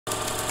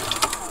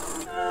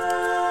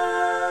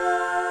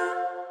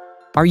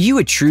Are you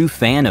a true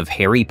fan of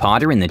Harry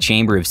Potter and the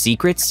Chamber of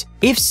Secrets?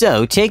 If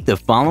so, take the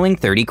following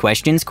 30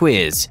 questions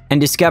quiz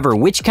and discover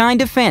which kind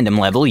of fandom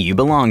level you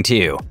belong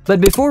to.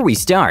 But before we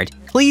start,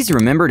 please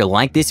remember to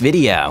like this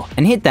video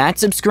and hit that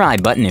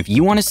subscribe button if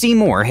you want to see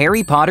more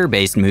Harry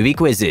Potter-based movie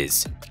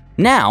quizzes.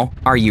 Now,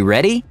 are you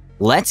ready?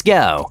 Let's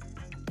go!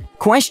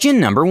 Question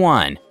number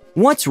 1.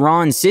 What's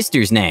Ron's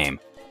sister's name?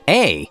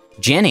 A.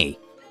 Jenny.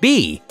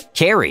 B.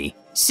 Carrie.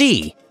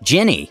 C.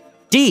 Ginny.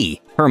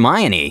 D.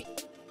 Hermione.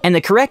 And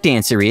the correct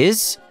answer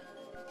is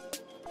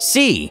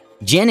C.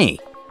 Ginny.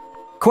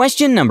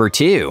 Question number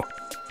 2.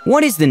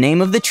 What is the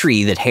name of the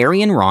tree that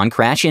Harry and Ron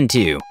crash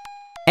into?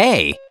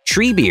 A.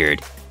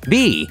 Treebeard.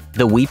 B.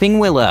 The Weeping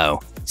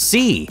Willow.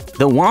 C.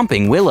 The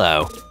Whomping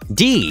Willow.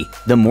 D.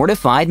 The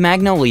Mortified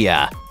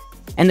Magnolia.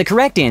 And the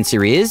correct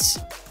answer is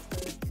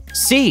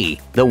C.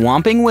 The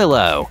Whomping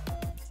Willow.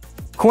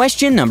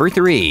 Question number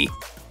 3.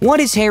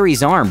 What is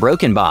Harry's arm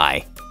broken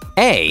by?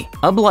 A.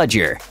 A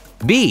bludger.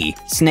 B.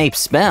 Snape's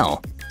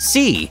spell.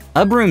 C.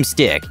 A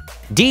broomstick.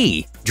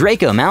 D.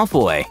 Draco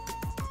Malfoy.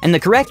 And the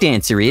correct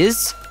answer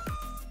is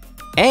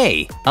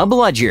A. A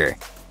bludger.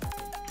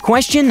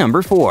 Question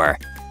number 4.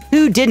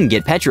 Who didn't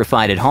get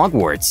petrified at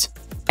Hogwarts?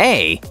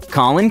 A.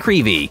 Colin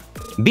Creevey.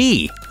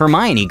 B.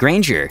 Hermione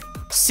Granger.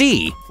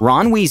 C.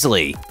 Ron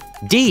Weasley.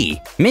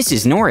 D.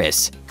 Mrs.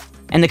 Norris.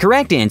 And the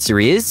correct answer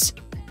is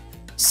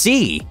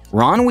C.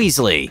 Ron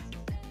Weasley.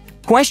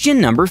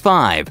 Question number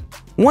 5.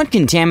 What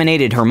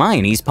contaminated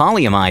Hermione's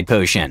polyamide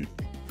potion?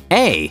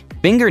 A.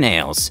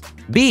 Fingernails.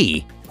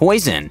 B.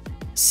 Poison.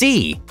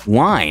 C.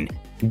 Wine.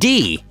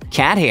 D.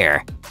 Cat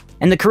hair.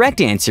 And the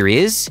correct answer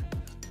is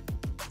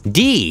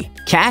D.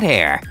 Cat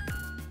hair.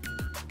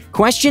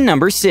 Question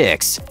number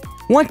 6.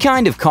 What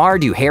kind of car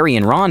do Harry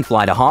and Ron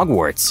fly to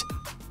Hogwarts?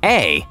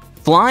 A.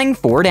 Flying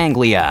Ford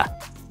Anglia.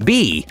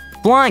 B.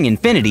 Flying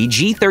Infiniti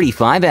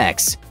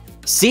G35X.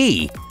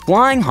 C.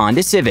 Flying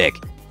Honda Civic.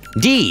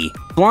 D.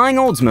 Flying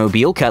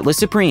Oldsmobile Cutlass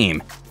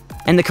Supreme.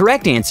 And the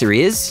correct answer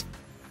is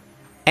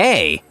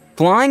A.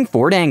 Flying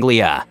Ford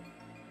Anglia.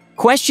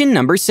 Question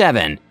number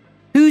 7.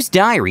 Whose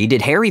diary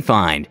did Harry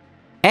find?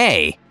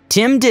 A.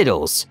 Tim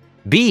Diddle's.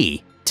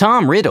 B.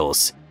 Tom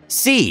Riddle's.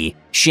 C.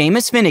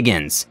 Seamus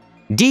Finnegan's.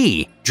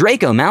 D.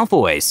 Draco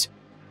Malfoy's.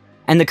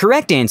 And the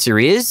correct answer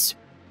is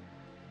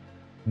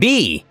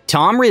B.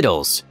 Tom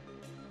Riddle's.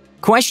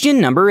 Question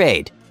number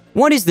 8.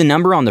 What is the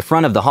number on the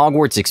front of the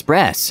Hogwarts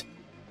Express?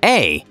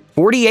 A.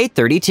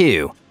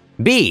 4832.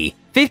 B.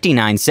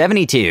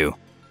 5972.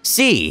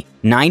 C.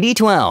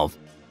 9012.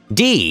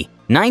 D.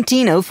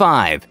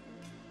 1905.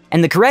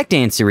 And the correct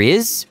answer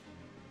is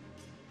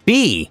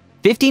B.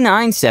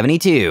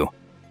 5972.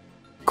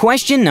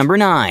 Question number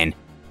 9.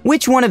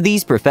 Which one of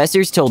these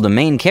professors told the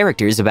main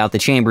characters about the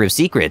Chamber of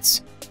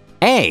Secrets?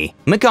 A.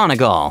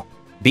 McGonagall.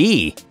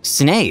 B.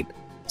 Snape.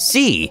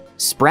 C.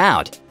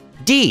 Sprout.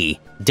 D.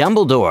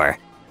 Dumbledore.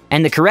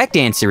 And the correct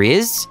answer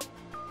is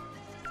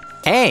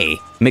A.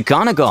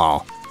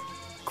 McGonagall.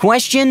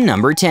 Question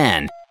number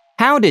 10.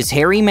 How does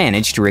Harry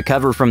manage to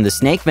recover from the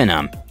snake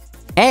venom?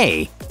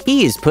 A.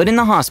 He is put in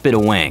the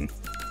hospital wing.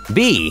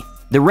 B.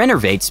 The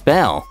Renervate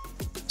spell.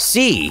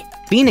 C.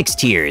 Phoenix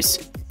Tears.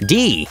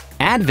 D.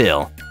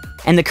 Advil.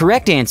 And the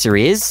correct answer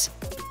is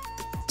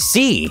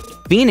C.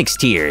 Phoenix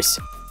Tears.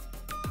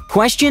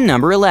 Question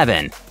number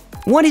 11.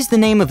 What is the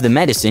name of the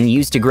medicine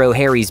used to grow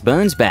Harry's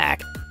bones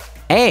back?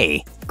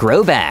 A.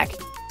 Grow back.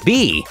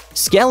 B.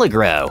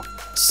 Skelegrow.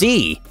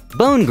 C.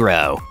 Bone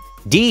grow.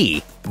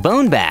 D.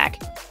 Bone back.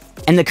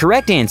 And the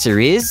correct answer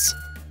is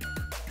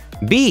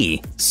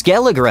B.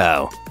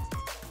 Skelegrow.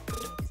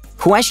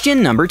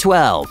 Question number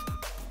 12.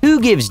 Who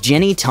gives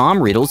Ginny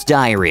Tom Riddle's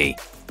diary?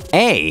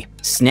 A.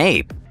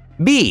 Snape.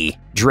 B.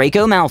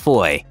 Draco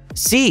Malfoy.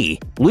 C.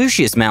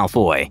 Lucius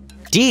Malfoy.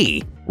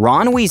 D.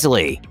 Ron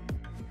Weasley.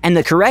 And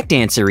the correct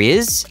answer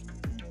is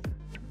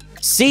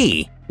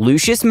C.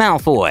 Lucius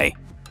Malfoy.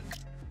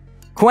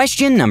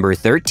 Question number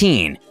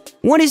 13.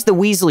 What is the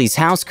Weasleys'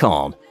 house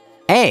called?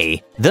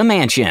 A. The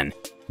Mansion.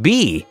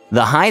 B.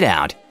 The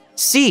Hideout.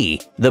 C.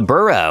 The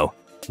Burrow.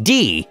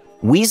 D.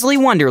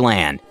 Weasley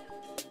Wonderland.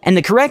 And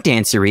the correct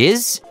answer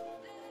is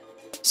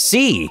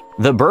C.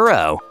 The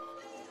Burrow.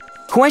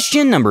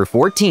 Question number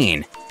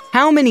 14.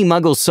 How many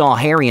Muggles saw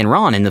Harry and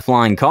Ron in the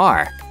flying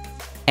car?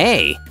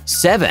 A.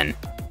 7.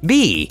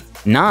 B.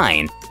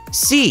 9.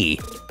 C.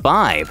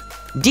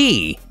 5.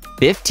 D.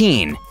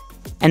 15.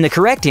 And the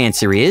correct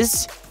answer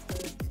is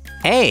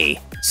A.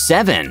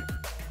 7.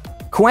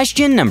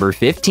 Question number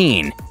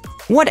 15.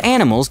 What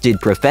animals did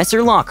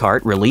Professor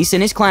Lockhart release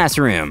in his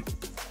classroom?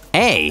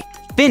 A.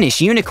 Finnish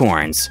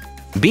unicorns.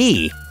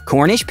 B.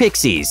 Cornish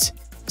pixies.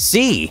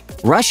 C.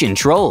 Russian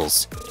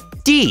trolls.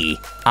 D.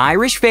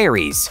 Irish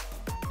fairies.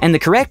 And the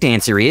correct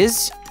answer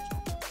is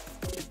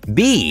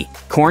B.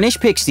 Cornish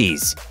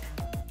pixies.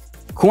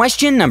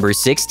 Question number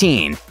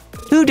 16.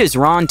 Who does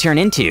Ron turn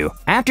into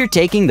after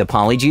taking the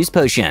Polyjuice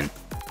potion?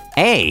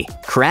 A.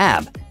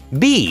 Crab.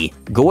 B.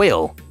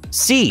 Goyle.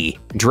 C.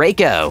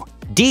 Draco.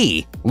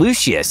 D.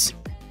 Lucius.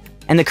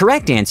 And the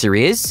correct answer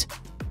is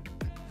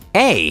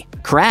A.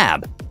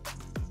 Crab.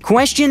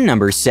 Question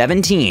number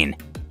 17.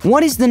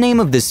 What is the name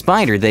of the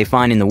spider they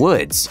find in the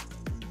woods?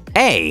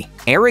 A.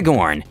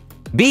 Aragorn.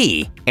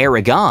 B.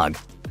 Aragog.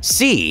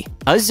 C.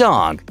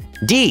 Azog.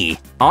 D.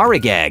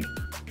 Aragog.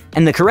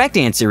 And the correct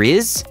answer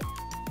is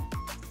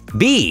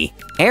B.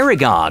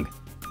 Aragog.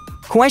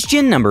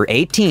 Question number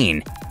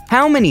 18.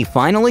 How many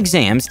final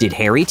exams did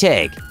Harry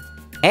take?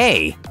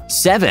 A.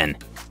 7.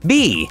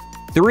 B.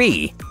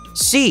 3.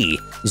 C.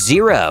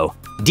 0.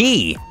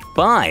 D.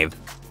 5.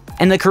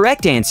 And the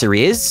correct answer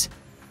is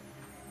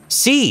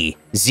C.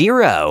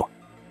 0.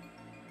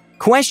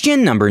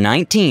 Question number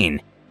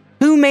 19.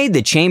 Who made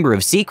the Chamber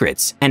of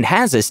Secrets and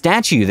has a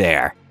statue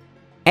there?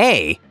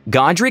 A.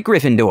 Godric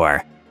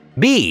Gryffindor.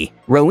 B.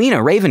 Rowena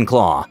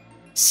Ravenclaw.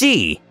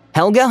 C.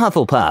 Helga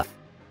Hufflepuff.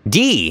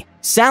 D.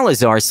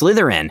 Salazar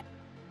Slytherin.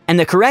 And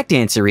the correct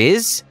answer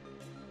is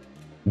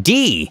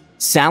D.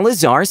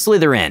 Salazar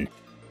Slytherin.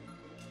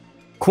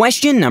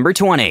 Question number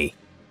 20.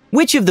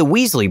 Which of the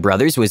Weasley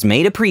brothers was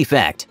made a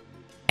prefect?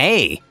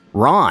 A.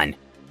 Ron.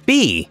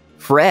 B.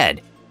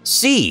 Fred.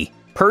 C.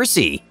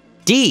 Percy.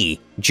 D.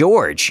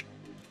 George.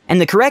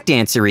 And the correct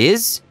answer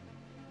is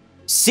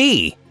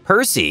C.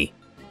 Percy.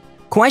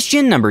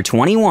 Question number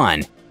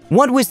 21.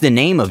 What was the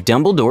name of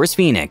Dumbledore's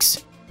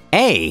Phoenix?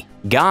 A.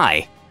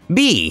 Guy.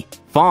 B.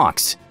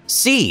 Fawkes.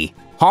 C.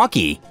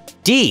 Hawkeye.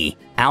 D.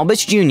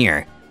 Albus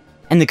Jr.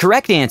 And the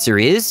correct answer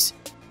is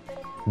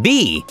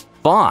B.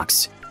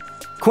 Fawkes.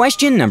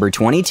 Question number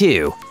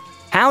 22.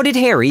 How did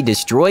Harry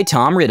destroy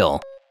Tom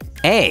Riddle?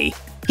 A.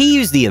 He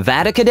used the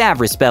Avada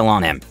Kedavra spell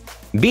on him.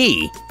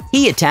 B.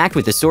 He attacked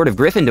with the Sword of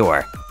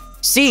Gryffindor.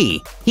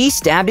 C. He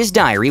stabbed his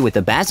diary with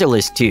a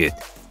basilisk tooth.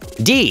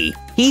 D.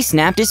 He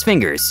snapped his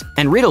fingers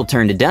and Riddle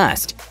turned to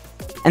dust.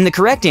 And the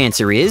correct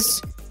answer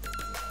is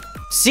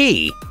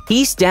C.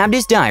 He stabbed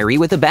his diary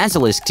with a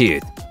basilisk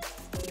tooth.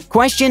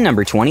 Question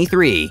number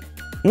 23.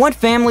 What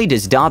family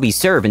does Dobby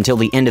serve until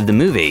the end of the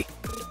movie?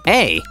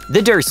 A.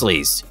 The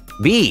Dursleys.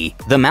 B.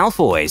 The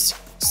Malfoys.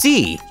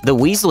 C. The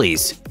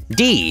Weasleys.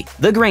 D.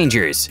 The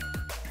Grangers.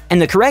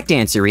 And the correct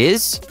answer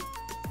is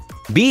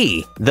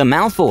B. The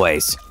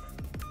Malfoys.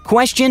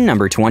 Question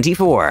number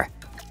 24.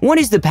 What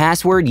is the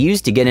password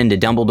used to get into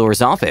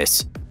Dumbledore's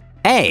office?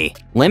 A.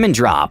 Lemon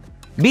drop.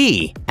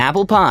 B.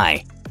 Apple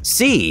pie.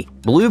 C.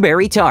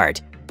 Blueberry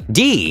tart.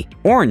 D.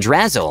 Orange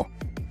razzle.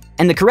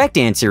 And the correct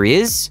answer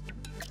is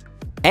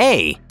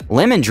A.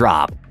 Lemon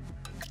drop.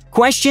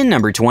 Question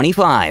number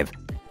 25.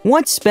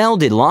 What spell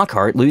did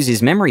Lockhart lose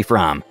his memory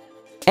from?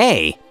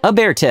 A.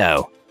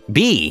 Aberto.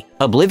 B.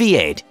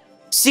 Obliviate.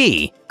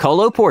 C.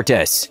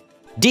 Coloportus.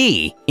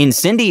 D.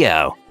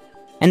 Incendio.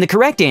 And the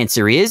correct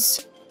answer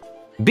is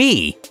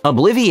B.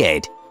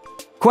 Obliviate.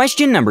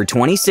 Question number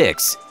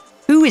 26.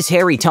 Who is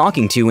Harry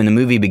talking to when the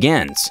movie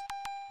begins?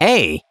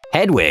 A.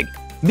 Hedwig.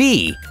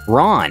 B.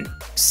 Ron.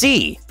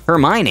 C.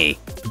 Hermione.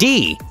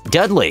 D.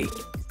 Dudley.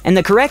 And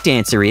the correct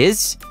answer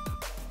is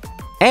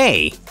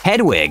A.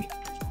 Hedwig.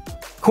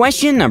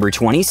 Question number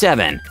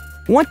 27.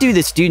 What do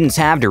the students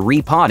have to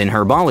repot in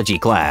herbology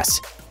class?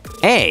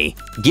 A.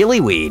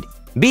 Gillyweed.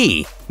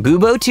 B.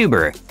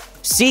 Bubotuber.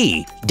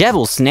 C.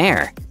 Devil's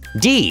Snare.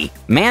 D.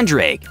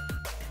 Mandrake.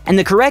 And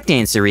the correct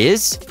answer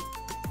is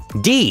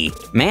D.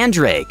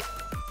 Mandrake.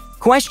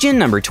 Question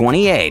number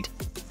 28.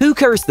 Who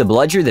cursed the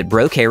bludger that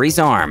broke Harry's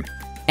arm?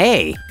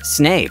 A.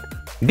 Snape.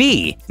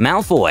 B.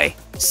 Malfoy.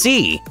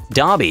 C.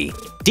 Dobby.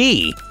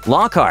 D.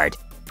 Lockhart.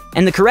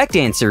 And the correct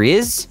answer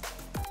is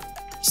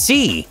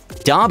C.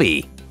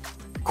 Dobby.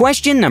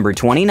 Question number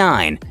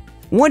 29.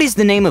 What is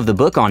the name of the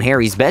book on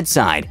Harry's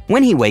bedside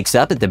when he wakes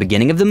up at the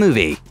beginning of the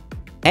movie?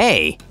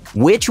 A.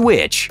 Which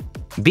Witch.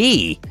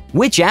 B.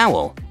 Witch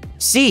Owl.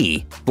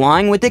 C.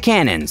 Flying with the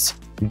Cannons.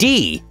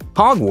 D.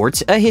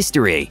 Hogwarts: A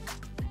History.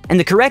 And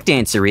the correct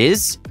answer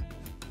is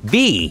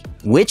B.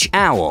 Witch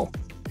Owl.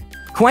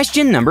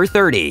 Question number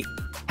 30.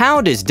 How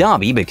does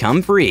Dobby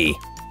become free?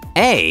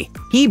 A.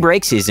 He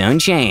breaks his own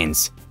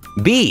chains.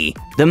 B.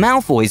 The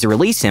Malfoys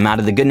release him out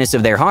of the goodness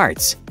of their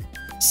hearts.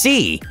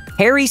 C.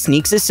 Harry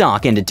sneaks a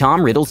sock into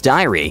Tom Riddle's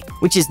diary,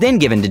 which is then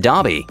given to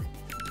Dobby.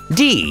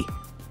 D.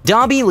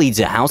 Dobby leads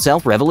a house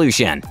elf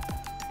revolution.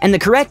 And the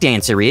correct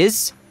answer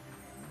is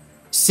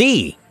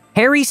C.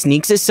 Harry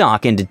sneaks a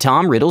sock into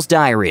Tom Riddle's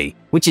diary,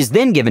 which is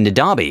then given to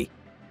Dobby.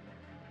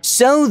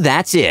 So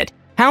that's it.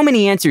 How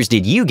many answers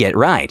did you get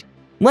right?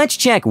 Let's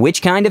check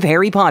which kind of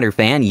Harry Potter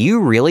fan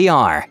you really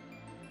are.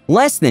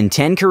 Less than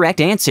 10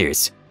 correct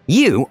answers.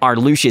 You are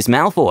Lucius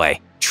Malfoy.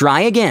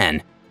 Try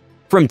again.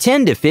 From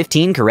 10 to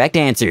 15 correct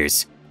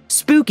answers.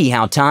 Spooky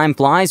how time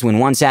flies when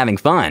one's having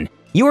fun.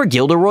 You're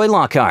Gilderoy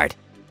Lockhart.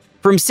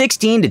 From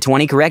 16 to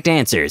 20 correct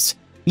answers.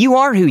 You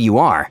are who you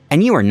are,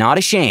 and you are not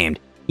ashamed.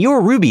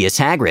 You're Rubeus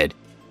Hagrid.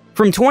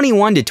 From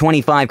 21 to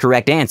 25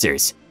 correct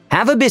answers.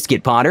 Have a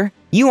biscuit, Potter.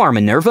 You are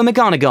Minerva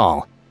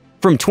McGonagall.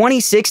 From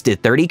 26 to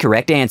 30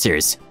 correct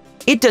answers.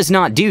 It does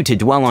not do to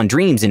dwell on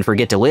dreams and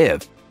forget to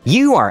live.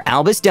 You are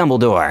Albus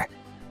Dumbledore.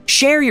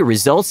 Share your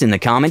results in the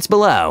comments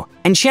below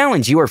and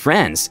challenge your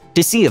friends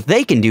to see if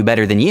they can do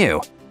better than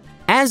you.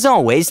 As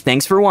always,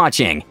 thanks for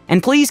watching,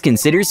 and please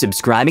consider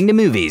subscribing to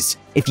MoViEZ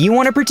if you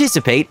want to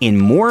participate in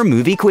more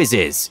movie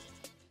quizzes.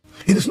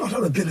 It is not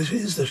our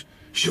abilities that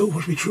show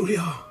what we truly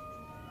are.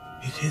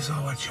 It is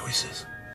our choices.